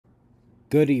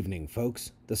Good evening,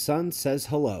 folks. The sun says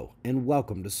hello, and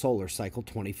welcome to Solar Cycle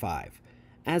 25.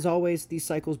 As always, these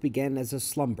cycles begin as a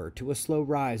slumber to a slow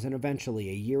rise, and eventually,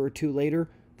 a year or two later,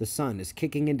 the sun is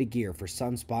kicking into gear for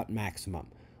sunspot maximum.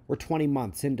 We're 20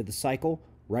 months into the cycle,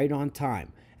 right on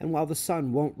time, and while the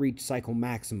sun won't reach cycle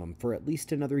maximum for at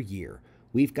least another year,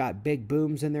 we've got big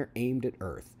booms and they're aimed at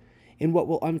Earth. In what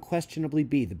will unquestionably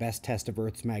be the best test of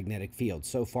Earth's magnetic field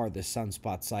so far this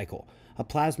sunspot cycle, a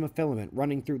plasma filament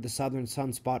running through the southern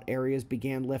sunspot areas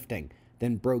began lifting,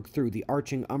 then broke through the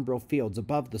arching umbral fields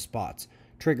above the spots,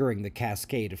 triggering the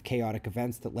cascade of chaotic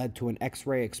events that led to an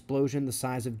X-ray explosion the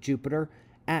size of Jupiter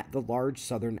at the large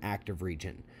southern active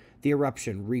region. The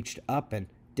eruption reached up and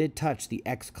did touch the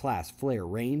X-class flare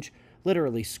range,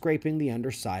 literally scraping the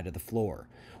underside of the floor.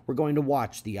 We're going to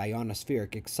watch the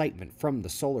ionospheric excitement from the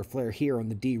solar flare here on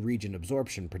the D region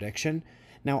absorption prediction.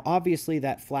 Now, obviously,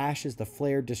 that flash is the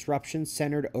flare disruption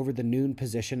centered over the noon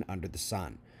position under the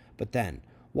sun. But then,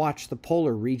 watch the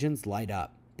polar regions light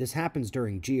up. This happens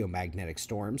during geomagnetic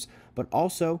storms, but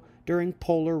also during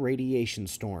polar radiation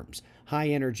storms,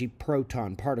 high-energy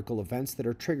proton particle events that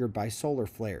are triggered by solar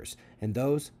flares, and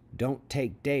those don't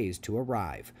take days to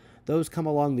arrive. Those come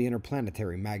along the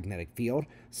interplanetary magnetic field,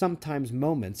 sometimes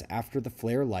moments after the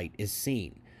flare light is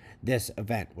seen. This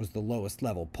event was the lowest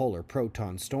level polar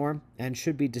proton storm and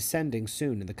should be descending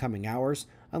soon in the coming hours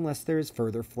unless there is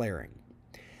further flaring.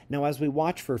 Now, as we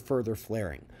watch for further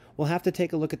flaring, we'll have to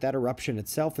take a look at that eruption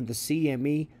itself and the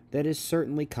CME that is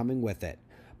certainly coming with it.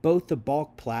 Both the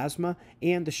bulk plasma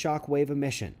and the shockwave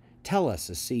emission tell us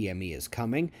a CME is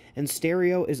coming, and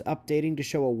stereo is updating to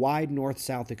show a wide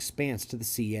north-south expanse to the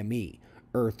CME.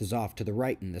 Earth is off to the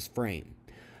right in this frame.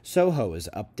 SOHO is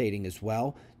updating as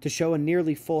well to show a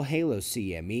nearly full halo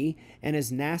CME, and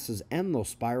as NASA's Enlil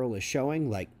spiral is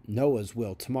showing, like NOAA's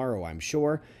will tomorrow I'm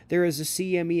sure, there is a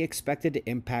CME expected to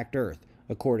impact Earth,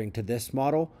 according to this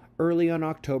model, early on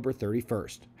October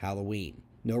 31st, Halloween.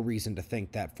 No reason to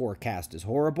think that forecast is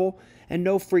horrible, and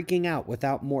no freaking out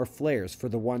without more flares for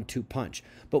the 1-2 punch,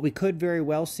 but we could very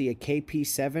well see a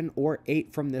KP7 or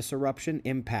 8 from this eruption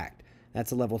impact.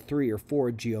 That's a level 3 or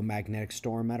 4 geomagnetic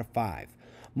storm out of 5.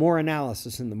 More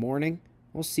analysis in the morning.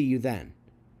 We'll see you then.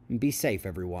 And be safe,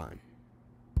 everyone.